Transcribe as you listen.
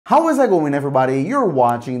How is it going, everybody? You're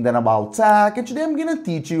watching Then About Tech, and today I'm gonna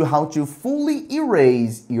teach you how to fully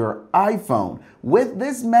erase your iPhone. With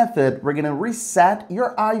this method, we're gonna reset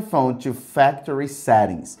your iPhone to factory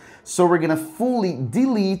settings. So we're gonna fully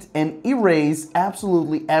delete and erase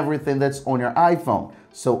absolutely everything that's on your iPhone.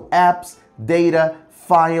 So apps, data,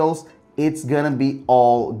 files, it's gonna be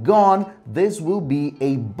all gone. This will be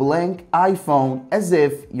a blank iPhone, as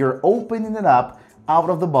if you're opening it up out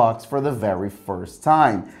of the box for the very first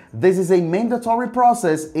time. This is a mandatory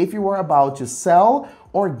process if you are about to sell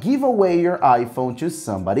or give away your iPhone to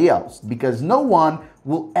somebody else, because no one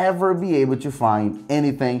will ever be able to find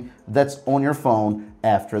anything that's on your phone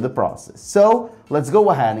after the process. So let's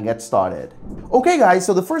go ahead and get started. Okay guys,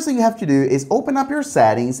 so the first thing you have to do is open up your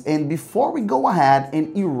settings, and before we go ahead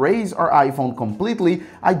and erase our iPhone completely,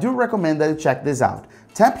 I do recommend that you check this out.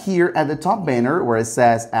 Tap here at the top banner where it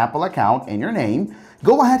says Apple account and your name.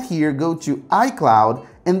 Go ahead here, go to iCloud,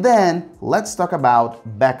 and then let's talk about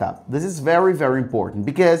backup. This is very, very important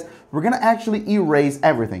because we're gonna actually erase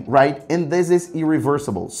everything, right? And this is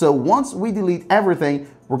irreversible. So once we delete everything,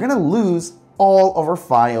 we're gonna lose all of our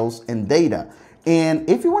files and data. And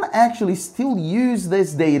if you want to actually still use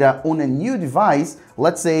this data on a new device,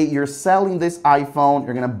 let's say you're selling this iPhone,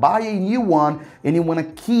 you're going to buy a new one, and you want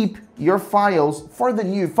to keep your files for the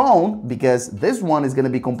new phone because this one is going to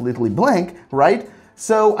be completely blank, right?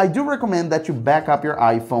 So I do recommend that you back up your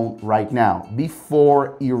iPhone right now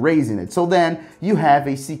before erasing it. So then you have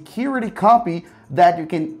a security copy that you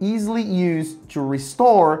can easily use to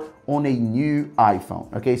restore on a new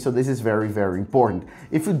iPhone. Okay, so this is very, very important.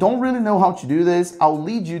 If you don't really know how to do this, I'll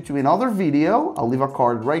lead you to another video. I'll leave a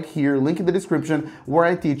card right here, link in the description, where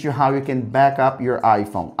I teach you how you can back up your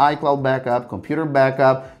iPhone. iCloud backup, computer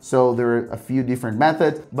backup. So there are a few different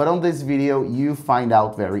methods, but on this video, you find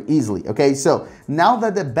out very easily. Okay, so now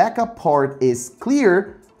that the backup part is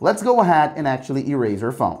clear, let's go ahead and actually erase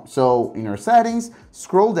your phone. So in your settings,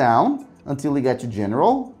 scroll down until you get to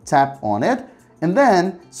general, tap on it, and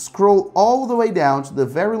then scroll all the way down to the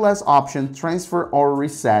very last option, transfer or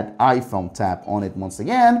reset iPhone. Tap on it once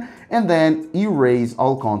again, and then erase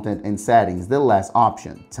all content and settings, the last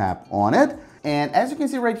option. Tap on it, and as you can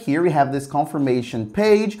see right here, we have this confirmation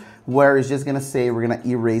page where it's just gonna say we're gonna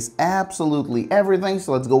erase absolutely everything.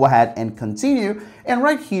 So let's go ahead and continue. And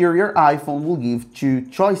right here, your iPhone will give two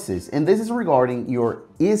choices, and this is regarding your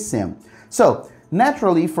eSIM. So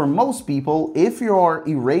naturally, for most people, if you're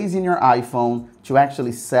erasing your iPhone to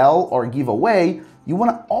actually sell or give away, you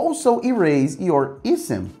want to also erase your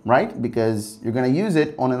eSIM, right? Because you're going to use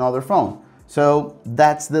it on another phone. So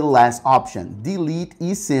that's the last option, delete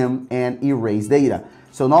eSIM and erase data.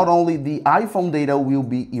 So not only the iPhone data will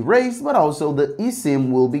be erased, but also the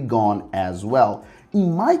eSIM will be gone as well.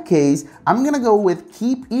 In my case, I'm gonna go with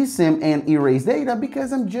keep eSIM and erase data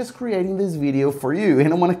because I'm just creating this video for you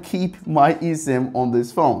and I wanna keep my eSIM on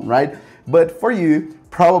this phone, right? But for you,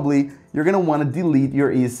 probably you're gonna wanna delete your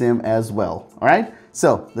eSIM as well, all right?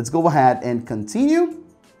 So let's go ahead and continue.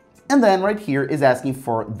 And then right here is asking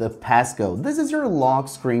for the passcode. This is your lock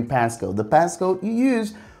screen passcode, the passcode you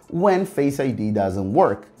use when Face ID doesn't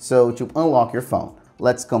work. So to unlock your phone,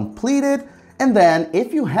 let's complete it. And then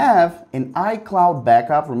if you have an iCloud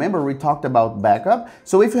backup, remember we talked about backup.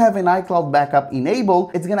 So if you have an iCloud backup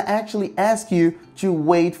enabled, it's gonna actually ask you to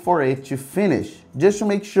wait for it to finish, just to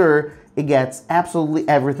make sure it gets absolutely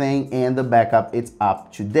everything and the backup is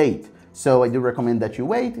up to date. So I do recommend that you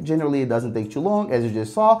wait. Generally, it doesn't take too long, as you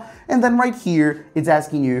just saw. And then right here, it's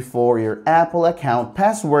asking you for your Apple account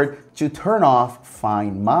password to turn off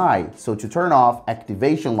Find My. So to turn off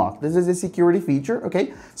activation lock. This is a security feature,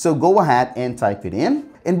 okay? So go ahead and type it in.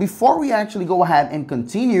 And before we actually go ahead and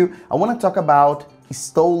continue, I want to talk about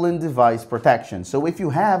stolen device protection. So if you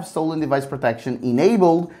have stolen device protection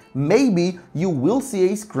enabled, maybe you will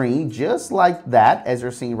see a screen just like that, as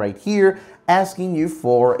you're seeing right here, asking you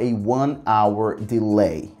for a 1 hour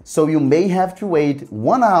delay. So you may have to wait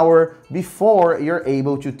 1 hour before you're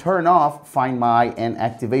able to turn off Find My and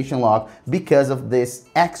activation lock because of this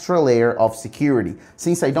extra layer of security.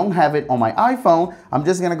 Since I don't have it on my iPhone, I'm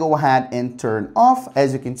just gonna go ahead and turn off,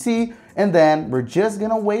 as you can see, and then we're just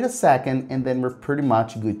gonna wait a second and then we're pretty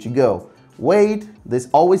much good to go. Wait, this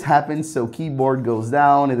always happens, so keyboard goes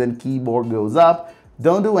down and then keyboard goes up.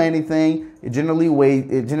 Don't do anything. It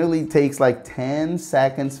generally takes like 10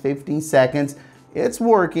 seconds, 15 seconds. It's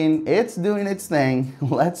working, it's doing its thing.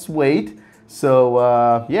 Let's wait.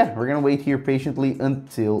 So yeah, we're gonna wait here patiently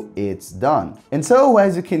until it's done. And so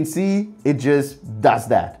as you can see, it just does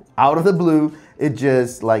that. Out of the blue, it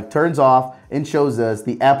just like turns off and shows us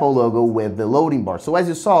the Apple logo with the loading bar. So as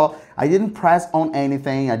you saw, I didn't press on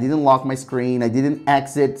anything, I didn't lock my screen, I didn't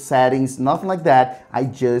exit settings, nothing like that. I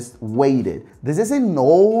just waited. This is an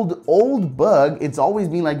old bug. It's always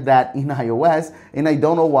been like that in iOS, and I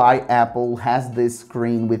don't know why Apple has this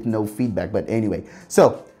screen with no feedback. But anyway,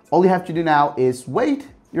 so all you have to do now is wait.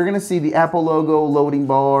 You're gonna see the Apple logo, loading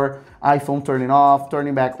bar, iPhone turning off,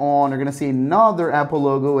 turning back on. You're gonna see another Apple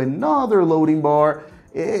logo, another loading bar.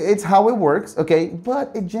 It's how it works, okay?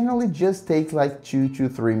 But it generally just takes like 2 to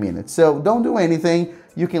 3 minutes. So don't do anything.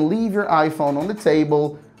 You can leave your iPhone on the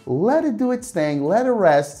table, let it do its thing, let it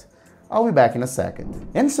rest. I'll be back in a second.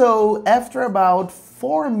 And so after about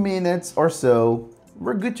 4 minutes or so,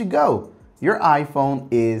 we're good to go. Your iPhone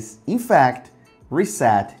is, in fact,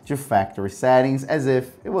 reset to factory settings as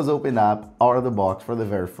if it was opened up out of the box for the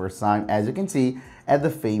very first time, as you can see at the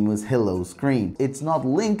famous hello screen. It's not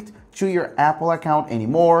linked to your Apple account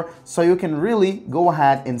anymore, so you can really go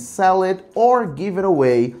ahead and sell it or give it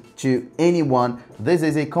away to anyone. This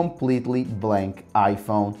is a completely blank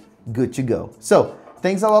iPhone, good to go. So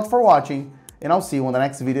thanks a lot for watching, and I'll see you on the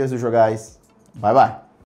next video as usual, guys. Bye bye.